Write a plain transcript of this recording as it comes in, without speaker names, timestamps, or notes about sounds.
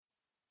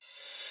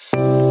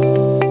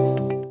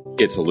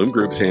It's Illum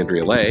Group's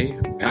Andrea Lay,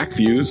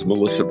 PackView's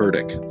Melissa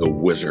Burdick, the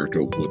Wizard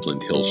of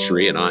Woodland Hills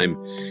Shree, and I'm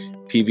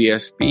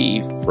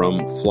PVSB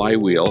from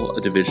Flywheel, a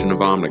division of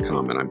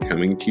Omnicom, and I'm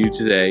coming to you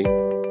today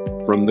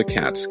from the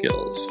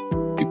Catskills.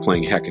 I'll be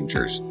playing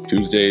Heckingers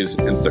Tuesdays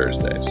and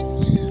Thursdays.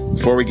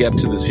 Before we get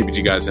to the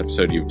CPG Guys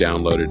episode you've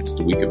downloaded, it's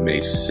the week of May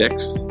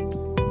 6th,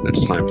 and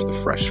it's time for the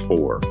Fresh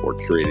Four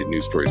curated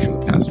news stories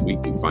from the past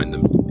week. We find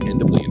them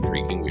dependably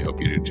intriguing. We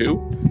hope you do too.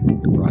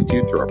 We're brought to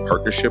you through our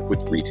partnership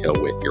with Retail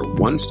Wit, your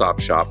one-stop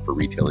shop for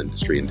retail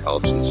industry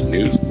intelligence and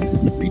news.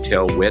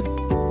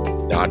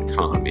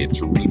 RetailWit.com. It's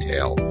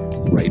retail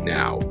right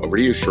now. Over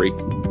to you, Shree.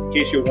 In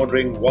case you're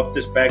wondering what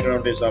this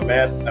background is, I'm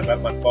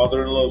at my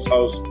father-in-law's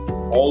house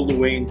all the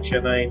way in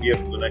Chennai, India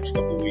for the next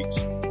couple of weeks.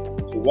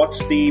 So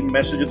what's the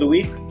message of the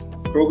week?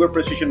 Kroger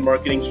Precision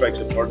Marketing strikes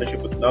a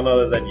partnership with none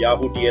other than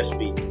Yahoo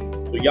DSP.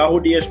 So Yahoo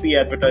DSP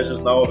advertisers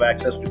now have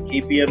access to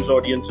KPM's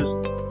audiences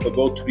for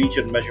both reach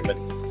and measurement.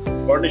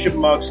 Partnership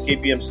marks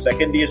KPM's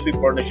second DSP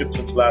partnership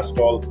since last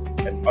fall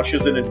and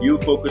ushers in a new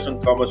focus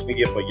on commerce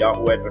media for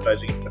Yahoo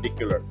advertising in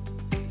particular.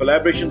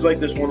 Collaborations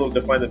like this one will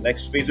define the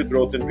next phase of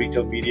growth in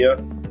retail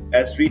media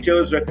as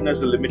retailers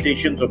recognize the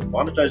limitations of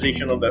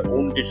monetization on their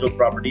own digital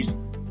properties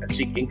and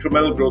seek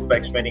incremental growth by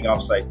expanding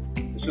offsite.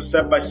 This is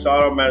said by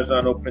Sara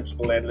Marzano,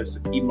 principal analyst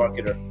at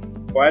eMarketer.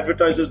 For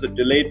advertisers, the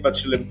delayed but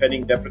still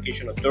impending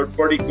deprecation of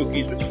third-party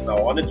cookies, which is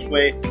now on its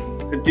way,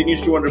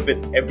 continues to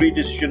underpin every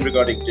decision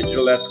regarding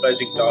digital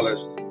advertising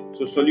dollars.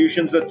 So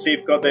solutions that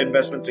safeguard their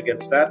investments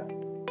against that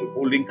will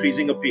hold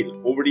increasing appeal.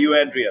 Over to you,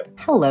 Andrea.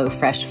 Hello,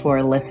 Fresh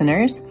 4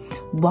 listeners.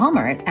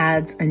 Walmart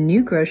adds a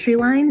new grocery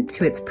line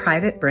to its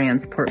private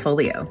brands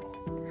portfolio.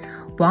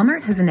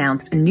 Walmart has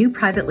announced a new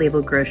private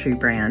label grocery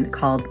brand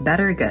called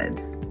Better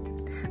Goods.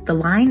 The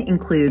line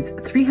includes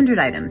 300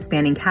 items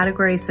spanning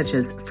categories such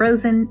as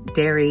frozen,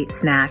 dairy,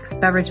 snacks,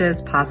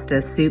 beverages,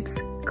 pasta,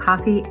 soups,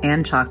 coffee,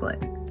 and chocolate.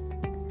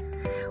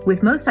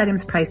 With most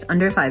items priced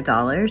under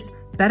 $5,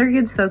 Better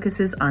Goods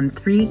focuses on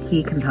three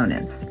key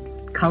components: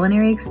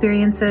 culinary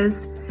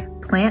experiences,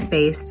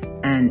 plant-based,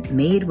 and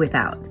made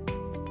without.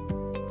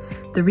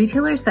 The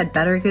retailer said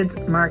Better Goods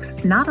marks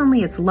not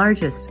only its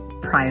largest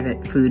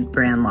private food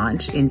brand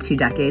launch in 2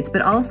 decades,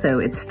 but also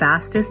its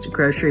fastest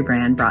grocery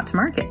brand brought to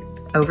market.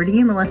 Over to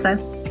you, Melissa.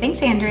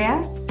 Thanks,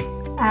 Andrea.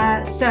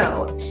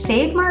 So,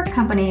 Save Mart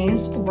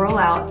companies roll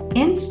out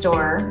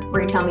in-store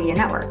retail media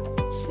network.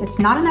 It's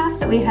not enough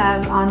that we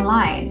have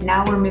online.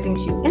 Now we're moving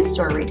to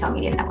in-store retail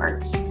media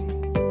networks.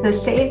 The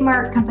Save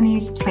Mart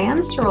companies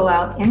plans to roll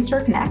out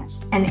In-Store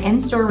Connect, an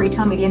in-store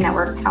retail media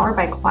network powered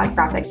by Quad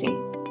Graphics Inc.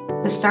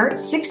 To start,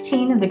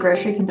 16 of the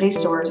grocery company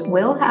stores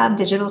will have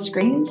digital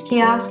screens,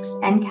 kiosks,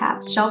 end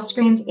caps, shelf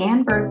screens,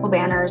 and vertical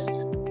banners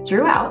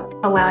throughout,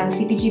 allowing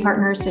CPG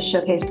partners to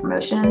showcase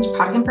promotions,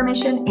 product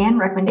information, and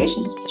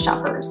recommendations to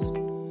shoppers.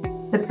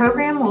 The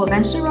program will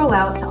eventually roll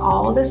out to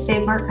all the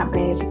Save Mart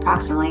companies,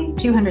 approximately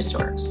 200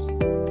 stores.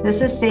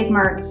 This is Save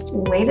Mart's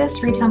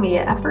latest retail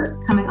media effort,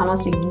 coming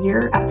almost a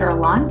year after a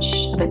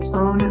launch of its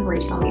own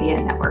retail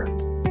media network.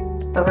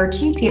 Over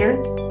to you,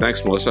 Peter.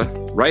 Thanks, Melissa.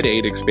 Rite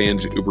Aid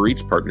expands Uber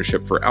Eats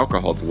partnership for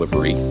alcohol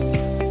delivery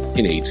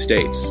in 8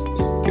 states.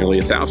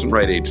 Nearly 1,000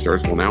 Rite Aid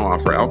stores will now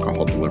offer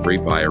alcohol delivery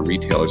via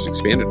retailers'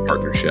 expanded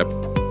partnership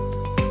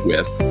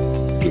with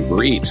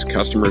Uber Eats.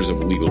 Customers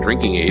of legal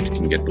drinking age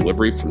can get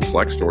delivery from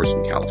select stores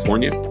in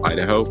California,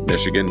 Idaho,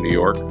 Michigan, New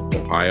York,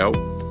 Ohio,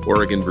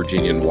 Oregon,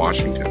 Virginia, and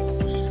Washington.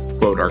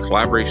 Quote, "Our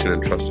collaboration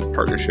and trusted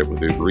partnership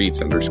with Uber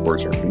Eats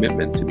underscores our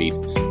commitment to meet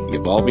the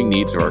evolving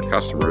needs of our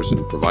customers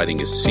and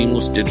providing a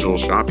seamless digital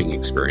shopping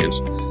experience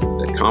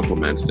that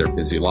complements their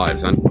busy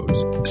lives," unquote,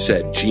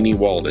 said Jeannie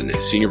Walden,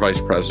 Senior Vice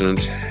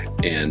President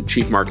and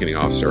Chief Marketing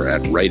Officer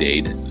at Rite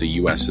Aid, the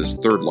U.S.'s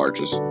third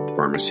largest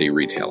pharmacy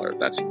retailer.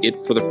 That's it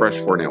for the Fresh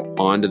 4. Now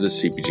on to the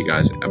CPG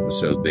Guys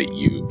episode that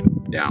you've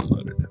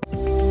downloaded.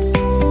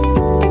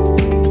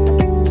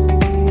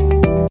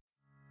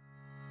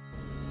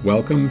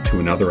 Welcome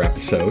to another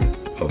episode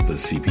of the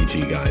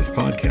CPG Guys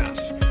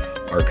podcast.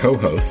 Our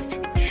co-hosts,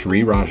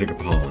 Shree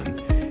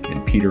Rajagopalan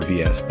and Peter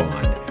V.S.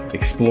 Bond,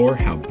 explore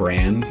how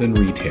brands and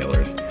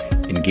retailers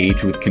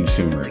engage with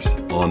consumers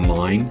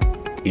online,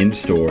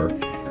 in-store,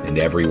 and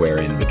everywhere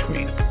in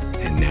between.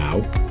 And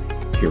now,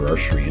 here are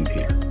Shree and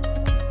Peter.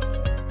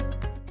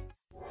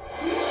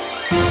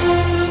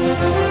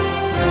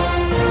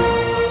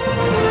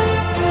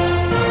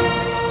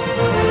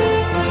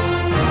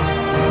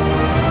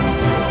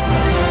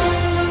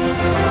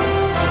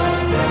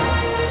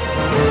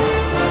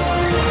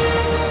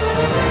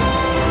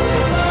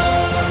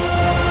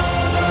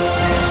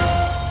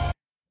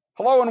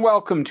 Hello and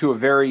welcome to a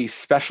very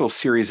special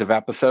series of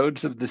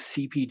episodes of the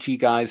CPG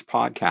Guys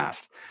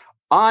podcast.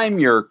 I'm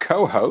your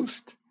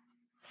co-host,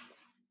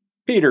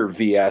 Peter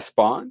V.S.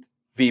 Bond,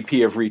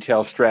 VP of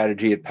Retail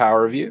Strategy at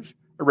Power Reviews,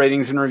 a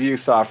ratings and review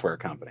software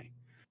company.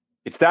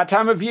 It's that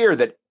time of year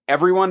that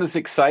everyone is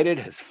excited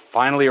has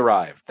finally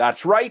arrived.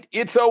 That's right,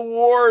 it's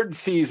award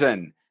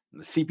season.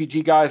 And the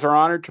CPG Guys are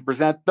honored to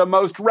present the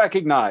most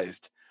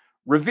recognized,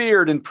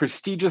 revered, and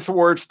prestigious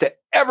awards to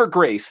ever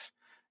grace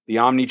the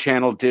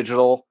omnichannel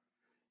digital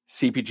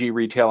CPG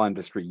retail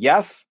industry.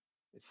 Yes,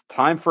 it's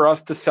time for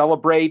us to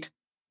celebrate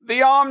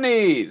the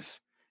Omnies.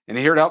 And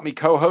here to help me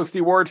co-host the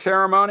award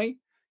ceremony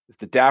is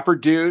the dapper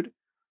dude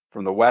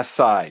from the West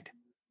Side.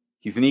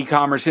 He's an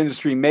e-commerce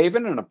industry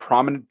maven and a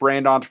prominent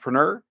brand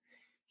entrepreneur.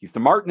 He's the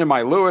Martin to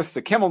my Lewis,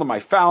 the Kimmel to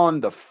my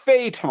Fallon, the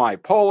Faye to my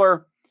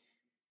Polar.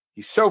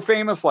 He's so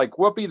famous like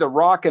Whoopi, The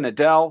Rock, and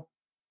Adele.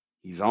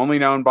 He's only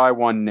known by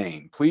one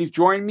name. Please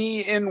join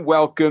me in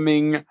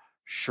welcoming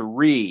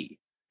Shree.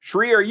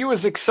 Shree, are you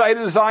as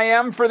excited as I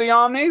am for the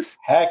Omnies?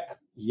 Heck,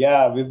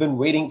 yeah. We've been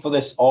waiting for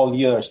this all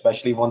year,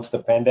 especially once the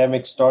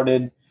pandemic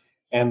started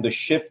and the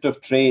shift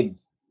of trade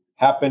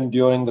happened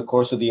during the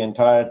course of the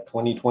entire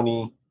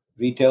 2020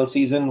 retail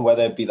season,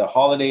 whether it be the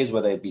holidays,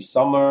 whether it be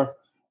summer.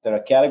 There are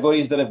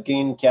categories that have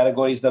gained,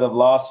 categories that have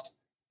lost.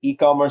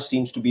 E-commerce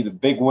seems to be the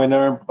big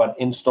winner, but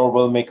in-store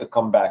will make a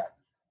comeback.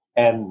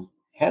 And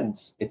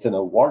hence, it's an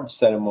award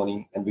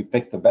ceremony, and we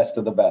pick the best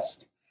of the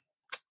best.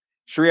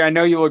 Shree, I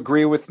know you'll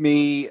agree with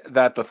me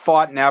that the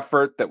thought and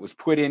effort that was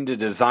put into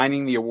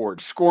designing the award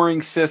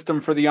scoring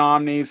system for the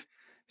Omnies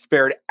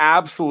spared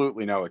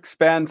absolutely no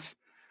expense.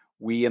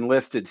 We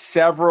enlisted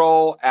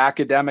several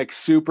academic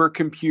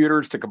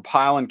supercomputers to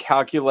compile and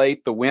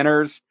calculate the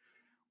winners.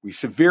 We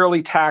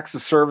severely taxed the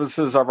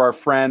services of our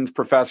friends,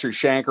 Professor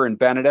Shanker and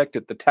Benedict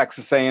at the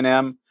Texas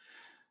A&M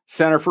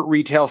Center for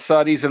Retail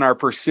Studies in our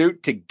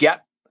pursuit to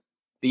get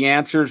the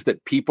answers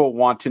that people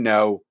want to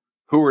know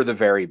who are the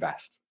very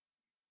best.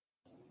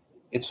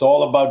 It's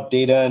all about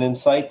data and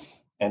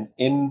insights, and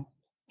into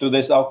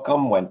this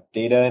outcome went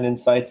data and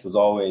insights as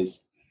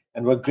always.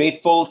 And we're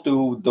grateful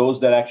to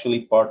those that actually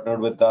partnered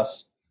with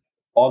us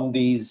on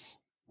these,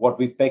 what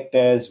we picked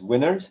as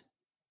winners.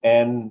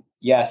 And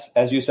yes,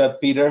 as you said,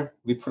 Peter,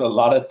 we put a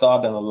lot of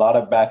thought and a lot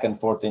of back and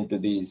forth into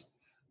these.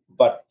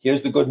 But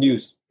here's the good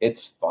news.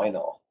 It's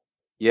final.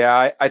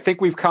 Yeah, I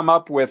think we've come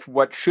up with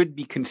what should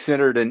be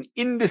considered an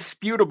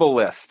indisputable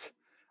list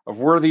of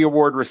worthy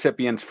award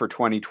recipients for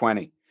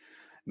 2020.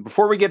 And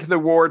before we get to the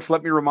awards,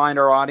 let me remind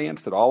our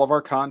audience that all of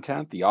our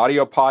content, the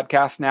audio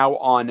podcast now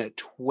on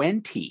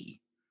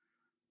 20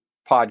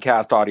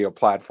 podcast audio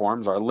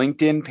platforms, our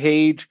LinkedIn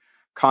page,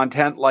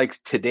 content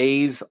like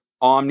today's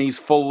Omnies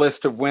full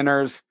list of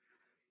winners.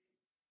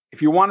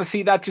 If you want to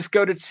see that, just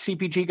go to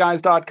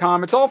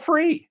cpgguys.com. It's all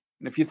free.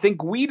 And if you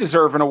think we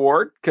deserve an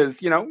award,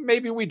 because,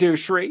 maybe we do,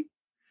 Shree,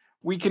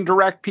 we can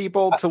direct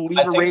people to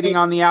leave a rating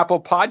on the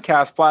Apple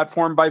Podcast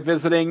platform by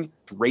visiting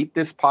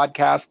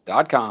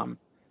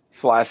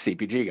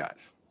ratethispodcast.com/CPG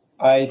guys.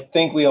 I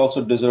think we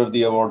also deserve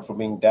the award for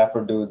being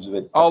dapper dudes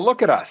with... Oh,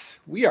 look at us.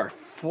 We are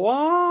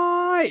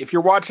fly. If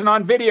you're watching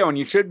on video, and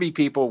you should be,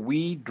 people,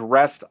 we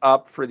dressed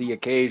up for the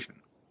occasion.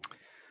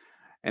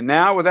 And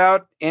now,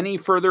 without any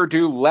further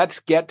ado,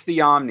 let's get to the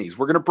Omnies.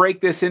 We're going to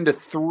break this into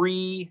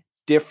 3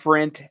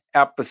 different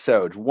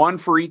episodes, one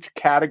for each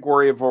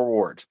category of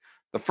awards.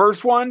 The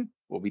first one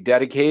will be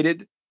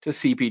dedicated to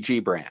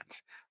CPG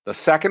brands. The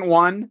second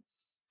one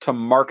to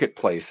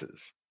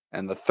marketplaces.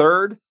 And the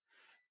third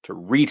to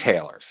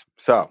retailers.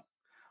 So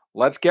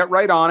let's get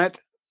right on it.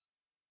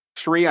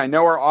 Shree, I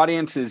know our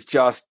audience is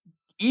just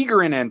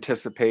eager in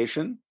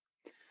anticipation.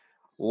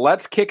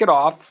 Let's kick it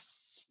off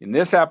in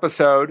this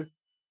episode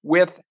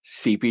with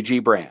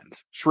CPG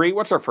brands. Shree,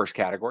 what's our first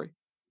category?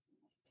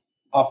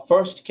 Our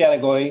first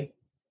category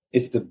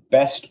is the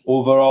best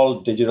overall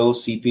digital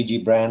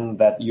CPG brand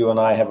that you and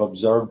I have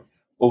observed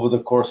over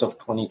the course of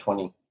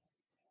 2020.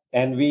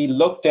 And we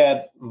looked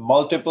at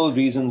multiple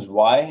reasons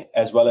why,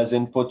 as well as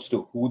inputs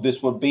to who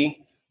this would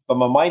be. But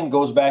my mind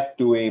goes back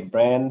to a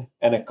brand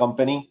and a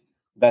company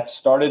that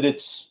started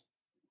its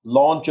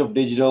launch of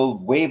digital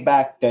way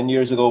back 10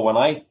 years ago when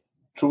I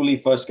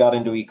truly first got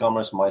into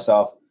e-commerce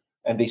myself.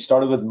 And they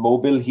started with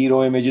mobile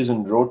hero images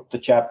and wrote the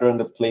chapter and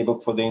the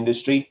playbook for the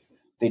industry.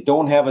 They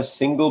don't have a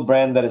single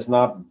brand that is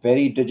not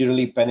very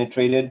digitally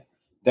penetrated.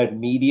 Their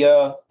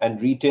media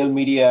and retail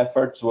media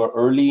efforts were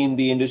early in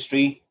the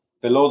industry,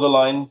 below the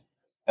line,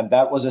 and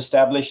that was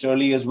established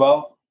early as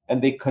well.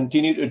 And they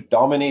continue to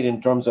dominate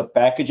in terms of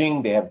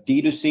packaging. They have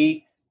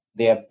D2C,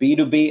 they have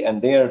B2B,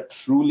 and they are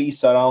truly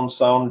surround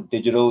sound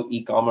digital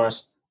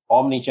e-commerce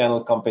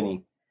omni-channel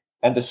company.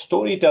 And the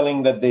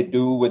storytelling that they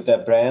do with their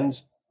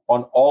brands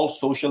on all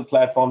social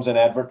platforms and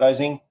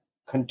advertising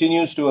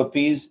continues to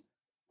appease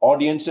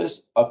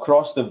audiences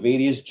across the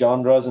various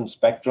genres and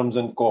spectrums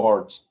and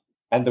cohorts.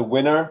 And the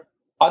winner,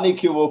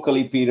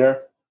 unequivocally,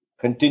 Peter,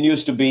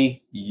 continues to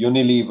be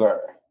Unilever.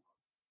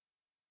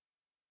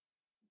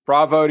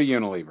 Bravo to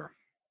Unilever.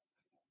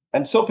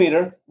 And so,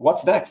 Peter,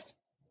 what's next?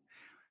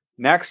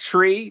 Next,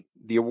 Shree,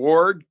 the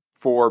award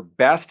for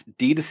Best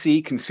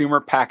D2C Consumer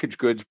Packaged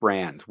Goods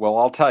Brand. Well,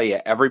 I'll tell you,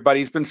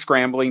 everybody's been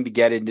scrambling to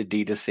get into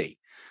D2C.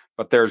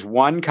 But there's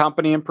one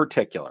company in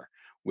particular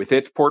with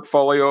its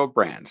portfolio of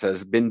brands that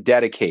has been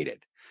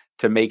dedicated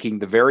to making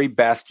the very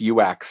best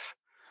UX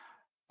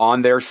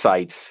on their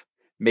sites,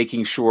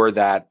 making sure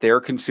that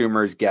their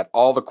consumers get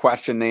all the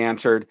questions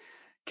answered,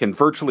 can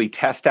virtually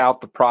test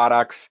out the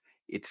products.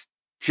 It's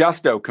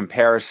just no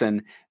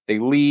comparison. They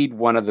lead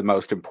one of the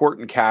most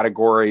important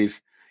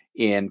categories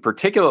in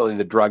particularly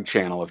the drug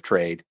channel of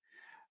trade.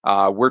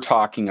 We're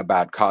talking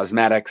about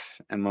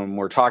cosmetics. And when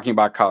we're talking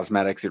about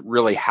cosmetics, it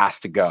really has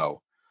to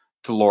go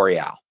to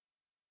L'Oreal.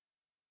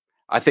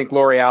 I think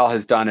L'Oreal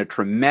has done a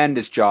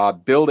tremendous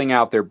job building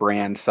out their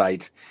brand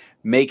sites,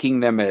 making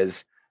them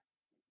as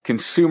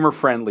consumer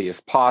friendly as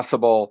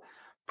possible,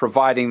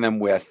 providing them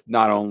with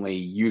not only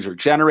user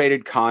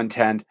generated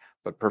content,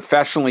 but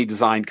professionally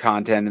designed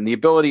content and the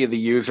ability of the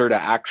user to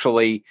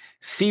actually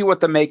see what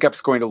the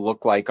makeup's going to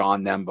look like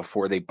on them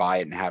before they buy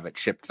it and have it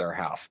shipped to their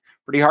house.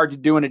 Pretty hard to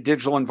do in a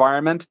digital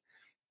environment.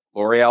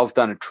 L'Oreal's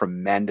done a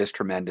tremendous,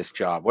 tremendous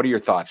job. What are your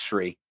thoughts,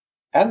 Sri?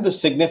 And the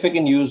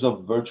significant use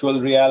of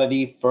virtual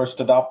reality first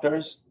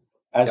adopters,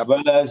 as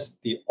well as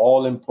the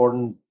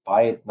all-important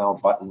Buy It Now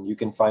button. You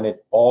can find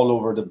it all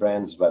over the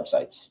brand's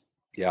websites.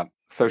 Yeah.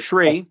 So,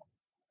 Sri,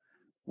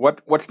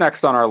 what's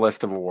next on our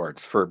list of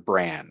awards for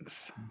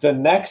brands? The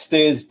next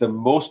is the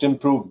most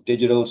improved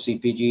digital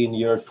CPG in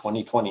year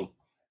 2020.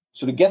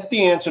 So to get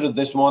the answer to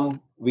this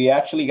one, we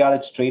actually got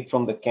it straight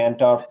from the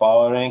Kantar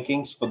Power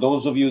Rankings. For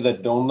those of you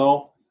that don't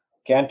know,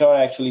 Kantar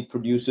actually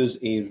produces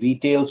a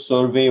retail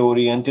survey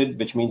oriented,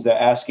 which means they're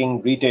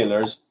asking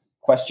retailers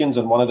questions.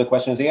 And one of the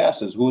questions they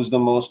ask is, who's the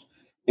most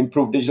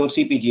improved digital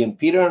CPG? And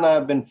Peter and I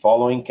have been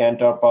following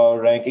Kantar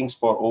Power Rankings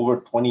for over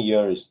 20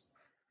 years.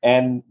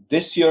 And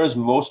this year's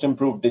most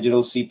improved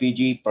digital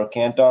CPG per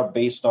Kantar,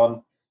 based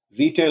on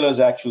retailers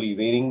actually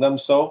rating them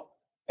so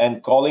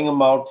and calling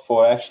them out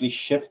for actually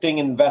shifting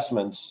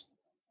investments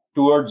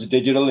towards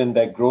digital in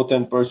their growth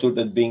and pursuit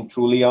of being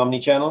truly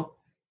omnichannel,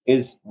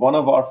 is one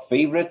of our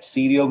favorite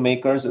cereal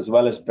makers as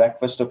well as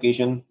breakfast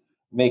occasion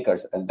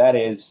makers. And that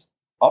is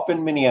up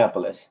in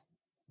Minneapolis,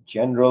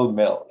 General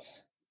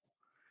Mills.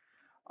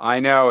 I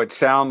know it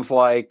sounds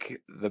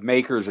like the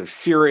makers of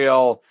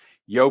cereal,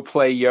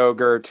 Yoplait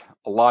yogurt,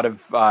 a lot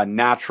of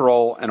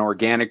natural and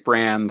organic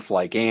brands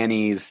like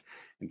Annie's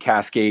and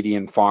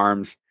Cascadian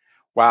Farms.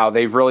 Wow,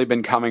 they've really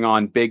been coming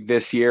on big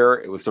this year.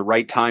 It was the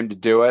right time to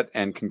do it,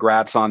 and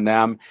congrats on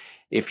them.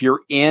 If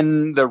you're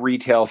in the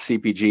retail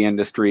CPG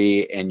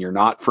industry and you're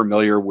not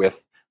familiar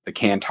with the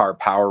Kantar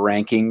Power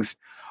Rankings,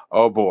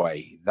 oh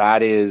boy,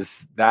 that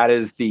is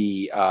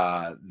the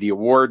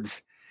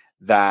awards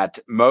that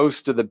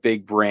most of the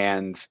big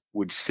brands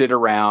would sit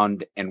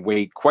around and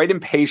wait quite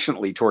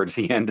impatiently towards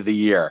the end of the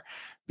year,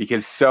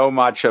 because so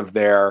much of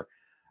their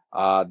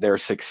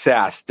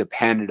success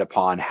depended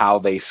upon how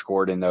they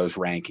scored in those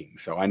rankings.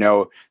 So I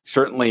know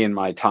certainly in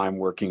my time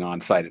working on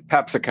site at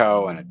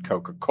PepsiCo and at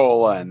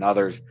Coca-Cola and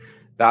others,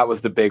 that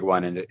was the big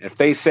one. And if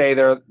they say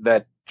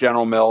that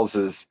General Mills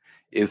is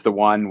the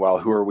one, well,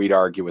 who are we to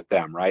argue with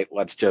them, right?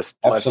 Let's just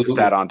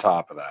add on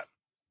top of that.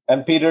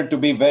 And Peter, to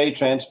be very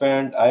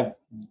transparent,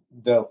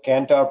 the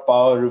Kantar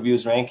Power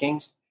Reviews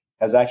rankings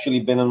has actually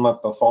been in my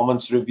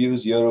performance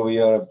reviews year over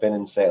year. I've been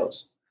in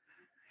sales.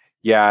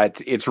 Yeah,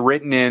 it's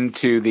written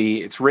into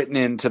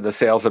the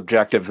sales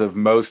objectives of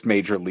most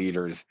major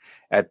leaders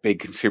at big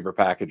consumer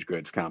packaged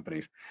goods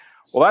companies.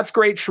 Well, that's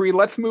great, Sri.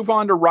 Let's move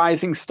on to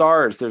rising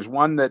stars. There's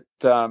one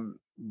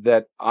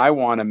that I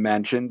want to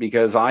mention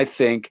because I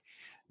think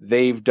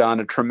they've done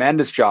a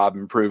tremendous job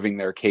improving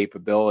their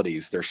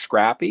capabilities. They're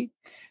scrappy.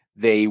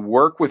 They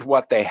work with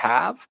what they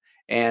have,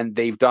 and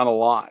they've done a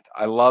lot.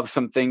 I love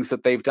some things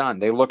that they've done.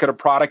 They look at a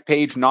product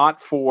page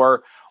not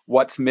for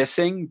what's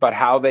missing, but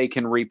how they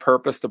can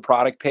repurpose the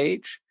product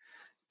page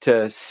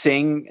to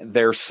sing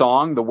their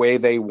song the way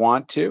they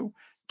want to.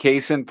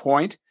 Case in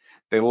point,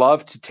 they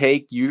love to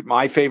take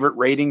my favorite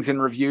ratings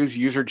and reviews,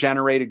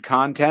 user-generated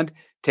content,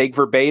 take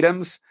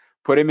verbatims,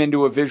 put them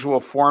into a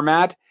visual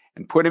format,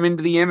 and put them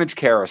into the image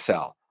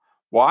carousel.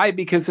 Why?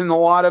 Because in a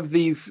lot of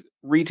these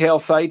retail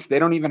sites, they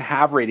don't even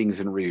have ratings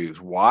and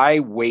reviews. Why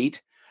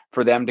wait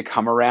for them to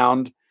come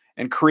around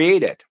and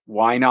create it?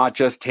 Why not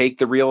just take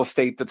the real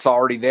estate that's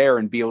already there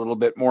and be a little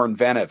bit more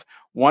inventive?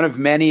 One of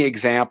many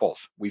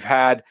examples. We've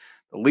had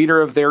the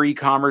leader of their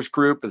e-commerce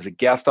group as a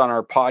guest on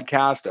our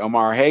podcast,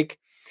 Omar Hake.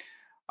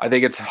 I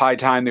think it's high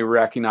time they were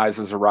recognized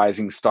as a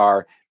rising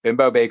star.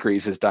 Bimbo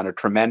Bakeries has done a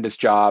tremendous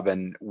job,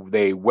 and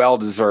they well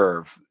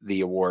deserve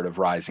the award of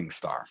rising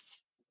star.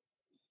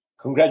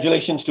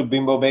 Congratulations to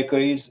Bimbo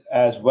Bakeries,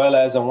 as well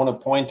as I want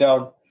to point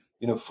out,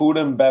 food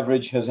and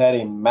beverage has had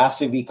a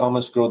massive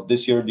e-commerce growth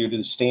this year due to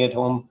the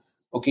stay-at-home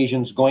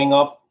occasions going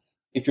up.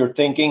 If you're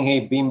thinking,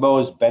 hey, Bimbo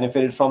has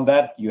benefited from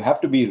that, you have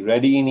to be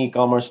ready in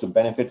e-commerce to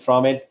benefit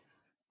from it.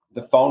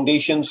 The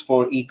foundations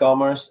for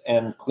e-commerce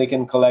and click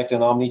and collect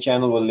and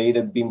omnichannel were laid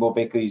at Bimbo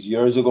Bakeries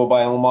years ago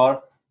by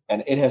Omar,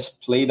 and it has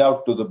played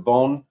out to the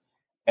bone.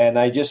 And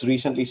I just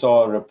recently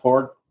saw a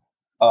report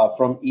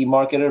from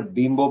eMarketer.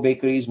 Bimbo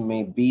Bakeries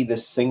may be the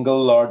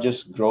single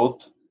largest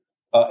growth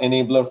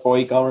enabler for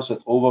e-commerce,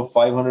 with over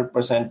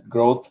 500%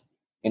 growth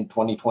in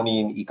 2020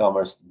 in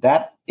e-commerce.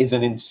 That is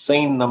an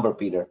insane number,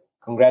 Peter.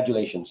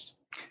 Congratulations.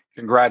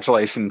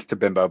 Congratulations to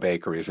Bimbo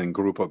Bakeries and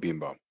Grupo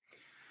Bimbo.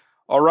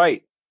 All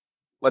right,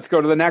 let's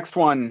go to the next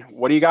one.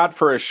 What do you got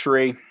for us,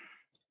 Sri?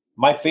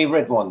 My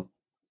favorite one,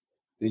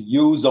 the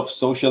use of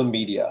social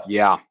media.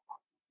 Yeah.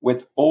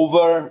 With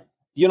over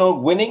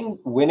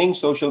Winning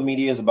social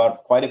media is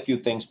about quite a few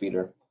things,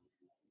 Peter.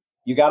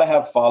 You got to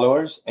have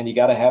followers and you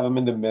got to have them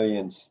in the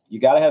millions. You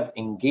got to have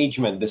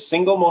engagement. The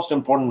single most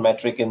important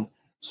metric in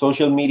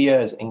social media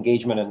is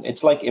engagement. And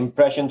it's like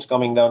impressions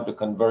coming down to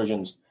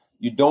conversions.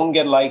 You don't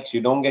get likes,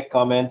 you don't get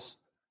comments.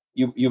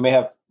 You may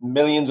have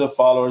millions of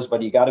followers,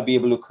 but you got to be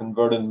able to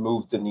convert and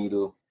move the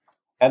needle.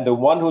 And the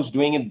one who's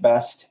doing it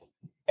best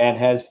and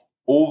has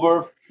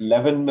over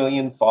 11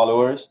 million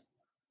followers,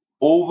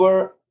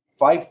 over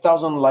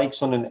 5,000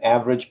 likes on an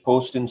average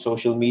post in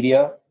social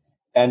media,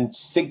 and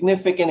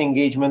significant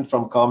engagement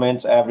from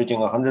comments averaging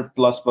 100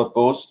 plus per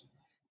post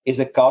is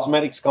a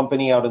cosmetics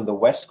company out in the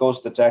West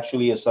Coast that's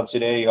actually a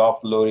subsidiary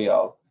of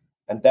L'Oreal,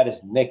 and that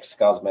is NYX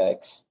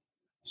Cosmetics.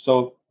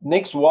 So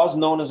NYX was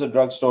known as a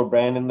drugstore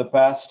brand in the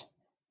past,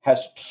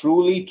 has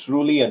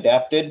truly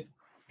adapted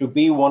to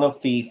be one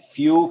of the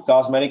few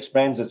cosmetics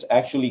brands that's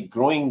actually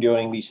growing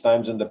during these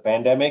times in the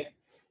pandemic,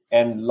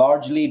 and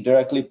largely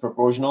directly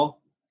proportional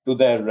to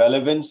their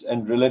relevance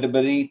and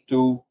relatability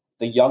to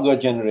the younger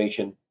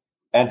generation.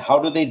 And how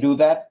do they do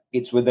that?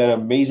 It's with their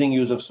amazing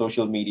use of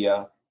social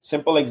media.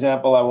 Simple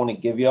example I want to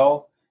give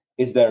y'all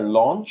is their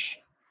launch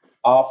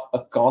of a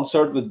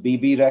concert with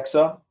BB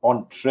Rexa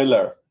on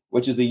Triller,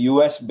 which is the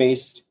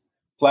US-based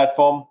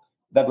platform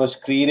that was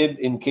created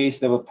in case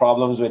there were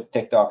problems with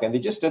TikTok. And they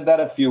just did that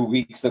a few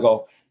weeks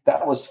ago.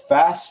 That was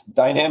fast,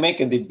 dynamic,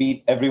 and they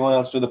beat everyone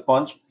else to the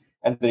punch.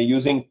 And they're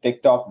using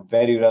TikTok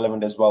very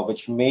relevant as well,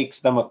 which makes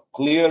them a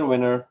clear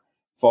winner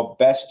for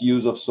best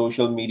use of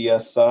social media,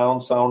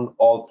 surround sound,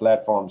 all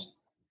platforms.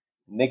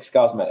 NYX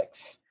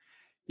Cosmetics.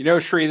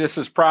 Sri, this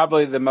is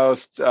probably the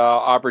most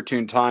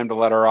opportune time to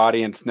let our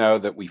audience know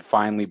that we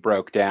finally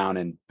broke down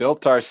and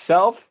built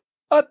ourselves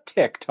a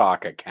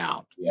TikTok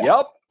account. Yes.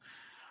 Yep.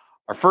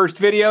 Our first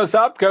video's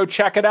up. Go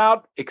check it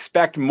out.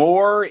 Expect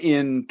more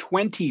in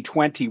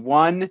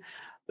 2021.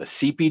 The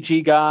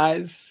CPG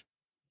guys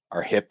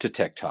are hip to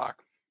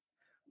TikTok.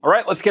 All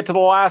right, let's get to the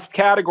last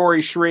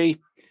category, Shri.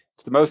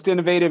 It's the most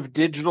innovative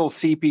digital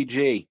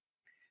CPG.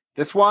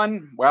 This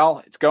one,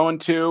 well, it's going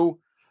to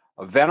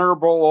a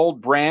venerable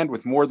old brand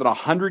with more than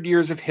 100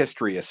 years of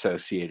history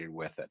associated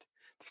with it.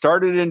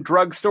 Started in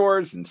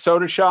drugstores and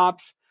soda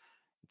shops.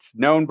 It's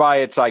known by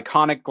its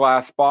iconic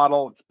glass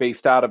bottle. It's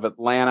based out of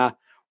Atlanta.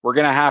 We're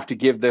going to have to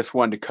give this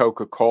one to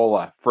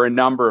Coca-Cola for a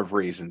number of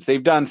reasons.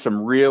 They've done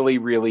some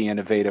really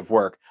innovative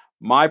work.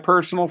 My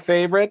personal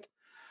favorite,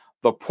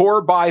 the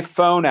Pour by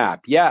Phone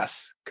app.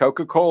 Yes,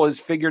 Coca-Cola has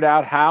figured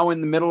out how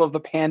in the middle of the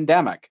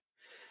pandemic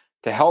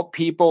to help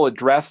people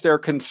address their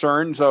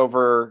concerns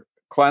over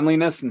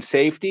cleanliness and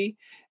safety.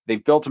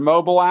 They've built a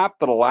mobile app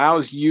that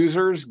allows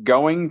users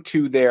going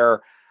to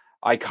their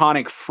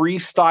iconic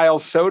freestyle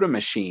soda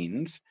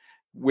machines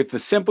with the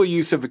simple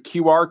use of a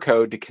QR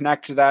code to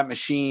connect to that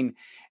machine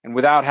and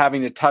without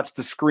having to touch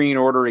the screen,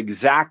 order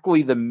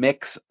exactly the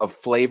mix of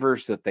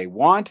flavors that they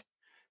want,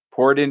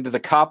 pour it into the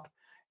cup,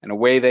 and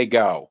away they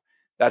go.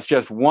 That's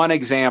just one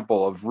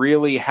example of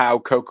really how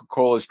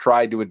Coca-Cola has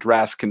tried to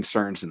address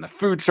concerns in the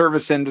food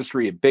service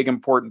industry, a big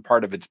important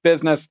part of its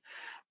business,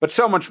 but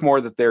so much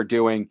more that they're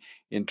doing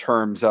in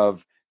terms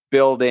of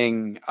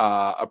building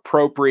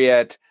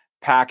appropriate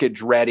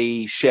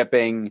package-ready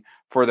shipping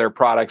for their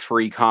products for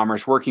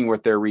e-commerce, working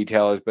with their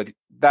retailers. But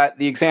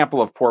the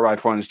example of Pour by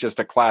Phone is just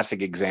a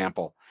classic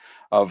example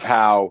of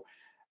how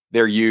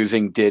they're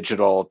using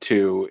digital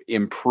to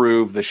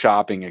improve the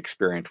shopping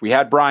experience. We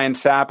had Brian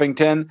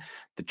Sappington,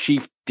 the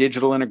Chief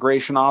Digital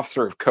Integration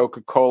Officer of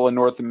Coca-Cola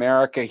North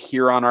America,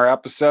 here on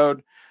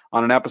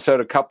an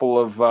episode a couple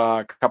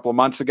of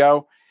months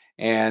ago.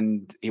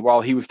 And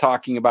while he was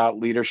talking about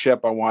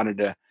leadership, I wanted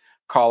to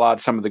call out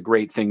some of the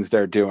great things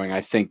they're doing.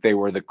 I think they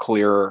were the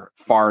clear,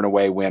 far and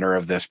away winner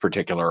of this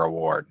particular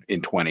award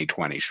in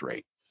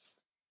 2023.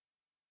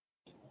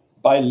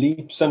 By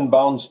leaps and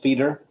bounds,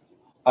 Peter.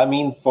 I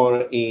mean,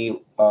 for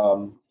a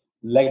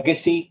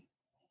legacy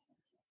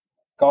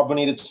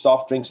carbonated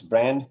soft drinks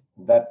brand,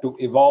 that to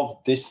evolve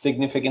this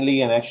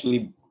significantly and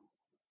actually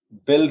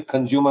build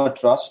consumer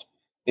trust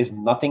is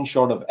nothing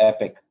short of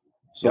epic.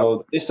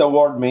 So This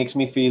award makes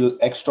me feel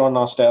extra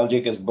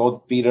nostalgic, as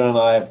both Peter and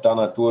I have done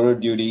a tour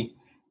of duty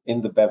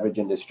in the beverage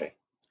industry.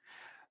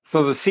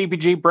 So the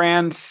CPG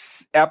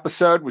brands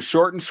episode was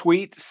short and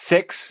sweet,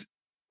 6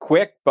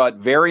 quick but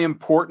very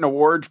important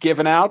awards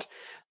given out.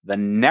 The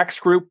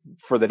next group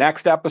for the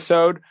next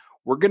episode,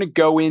 we're going to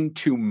go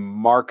into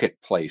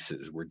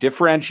marketplaces. We're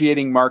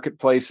differentiating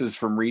marketplaces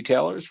from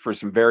retailers for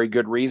some very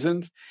good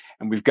reasons.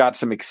 And we've got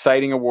some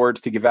exciting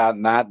awards to give out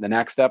in the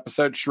next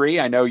episode. Shri,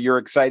 I know you're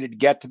excited to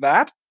get to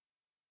that.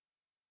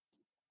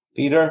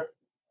 Peter,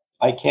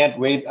 I can't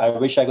wait. I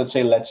wish I could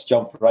say let's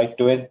jump right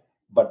to it,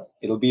 but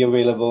it'll be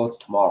available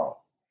tomorrow.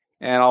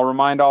 And I'll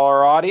remind all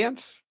our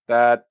audience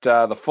that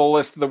the full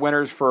list of the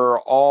winners for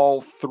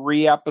all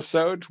 3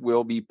 episodes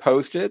will be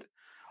posted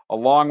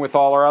along with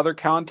all our other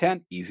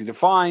content, easy to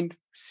find,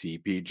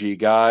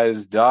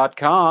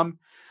 cpgguys.com.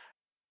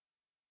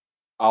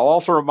 I'll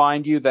also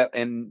remind you that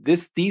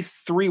these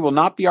 3 will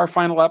not be our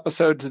final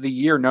episodes of the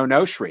year.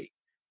 No, Shri.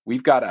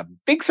 we've got a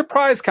big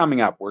surprise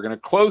coming up. We're going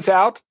to close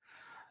out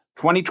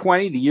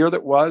 2020, the year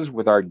that was,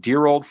 with our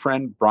dear old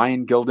friend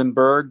Brian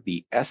Gildenberg,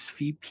 the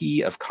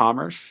SVP of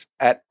Commerce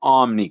at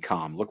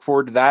Omnicom. Look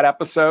forward to that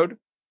episode.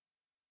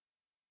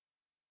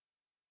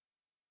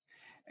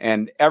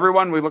 And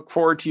everyone, we look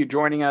forward to you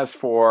joining us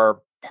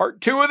for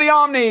part 2 of the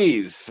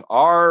Omnies,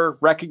 our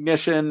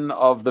recognition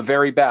of the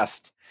very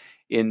best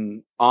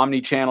in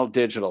omni-channel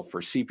digital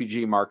for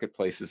CPG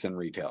marketplaces and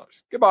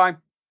retailers. Goodbye.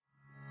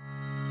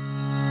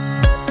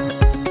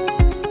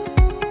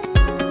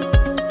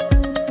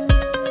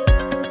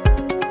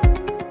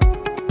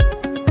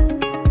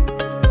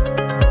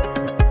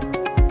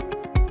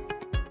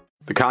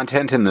 The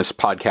content in this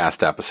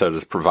podcast episode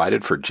is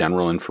provided for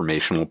general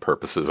informational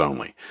purposes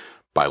only.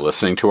 By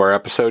listening to our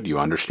episode, you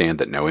understand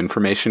that no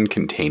information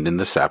contained in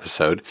this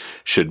episode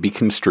should be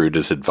construed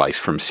as advice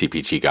from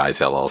CPG Guys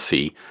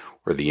LLC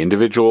or the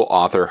individual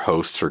author,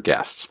 hosts, or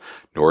guests,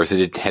 nor is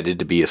it intended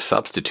to be a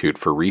substitute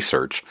for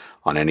research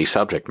on any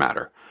subject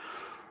matter.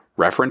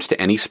 Reference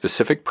to any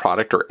specific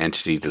product or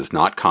entity does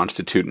not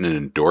constitute an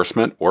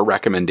endorsement or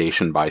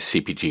recommendation by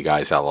CPG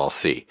Guys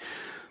LLC.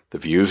 The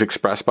views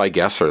expressed by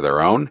guests are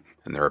their own,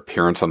 and their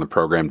appearance on the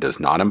program does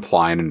not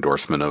imply an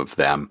endorsement of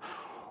them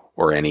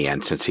or any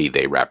entity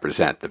they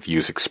represent. The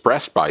views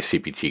expressed by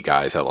CPG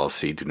Guys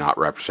LLC do not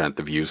represent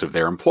the views of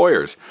their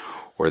employers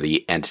or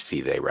the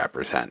entity they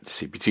represent.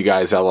 CPG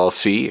Guys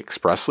LLC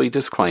expressly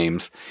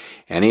disclaims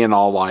any and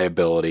all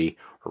liability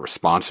or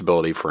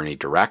responsibility for any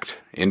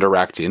direct,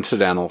 indirect,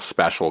 incidental,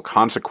 special,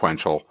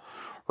 consequential,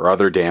 or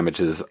other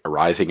damages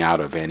arising out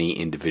of any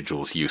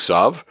individual's use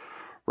of,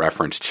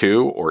 reference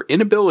to, or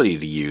inability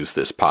to use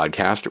this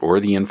podcast or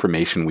the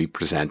information we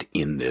present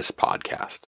in this podcast.